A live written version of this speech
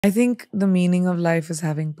I think the meaning of life is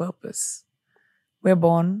having purpose. We're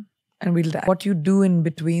born and we'll die. What you do in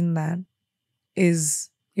between that is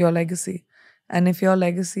your legacy. And if your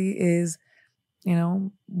legacy is,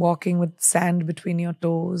 walking with sand between your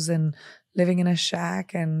toes and living in a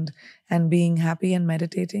shack and being happy and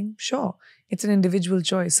meditating, sure, it's an individual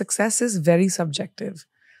choice. Success is very subjective.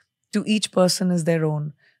 To each person is their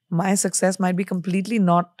own. My success might be completely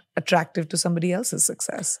not attractive to somebody else's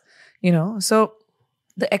success. So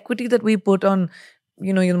the equity that we put on,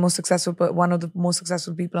 you're the most successful, one of the most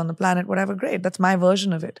successful people on the planet, whatever, great. That's my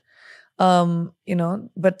version of it.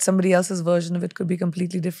 But somebody else's version of it could be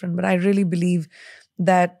completely different. But I really believe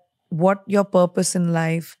that what your purpose in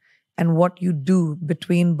life and what you do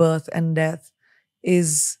between birth and death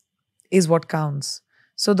is what counts.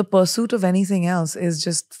 So the pursuit of anything else is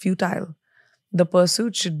just futile. The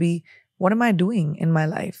pursuit should be, what am I doing in my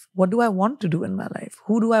life? What do I want to do in my life?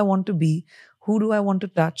 Who do I want to be? Who do I want to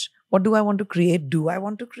touch? What do I want to create? Do I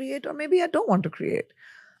want to create? Or maybe I don't want to create.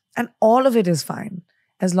 And all of it is fine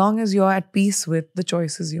as long as you're at peace with the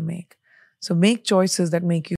choices you make. So make choices that make you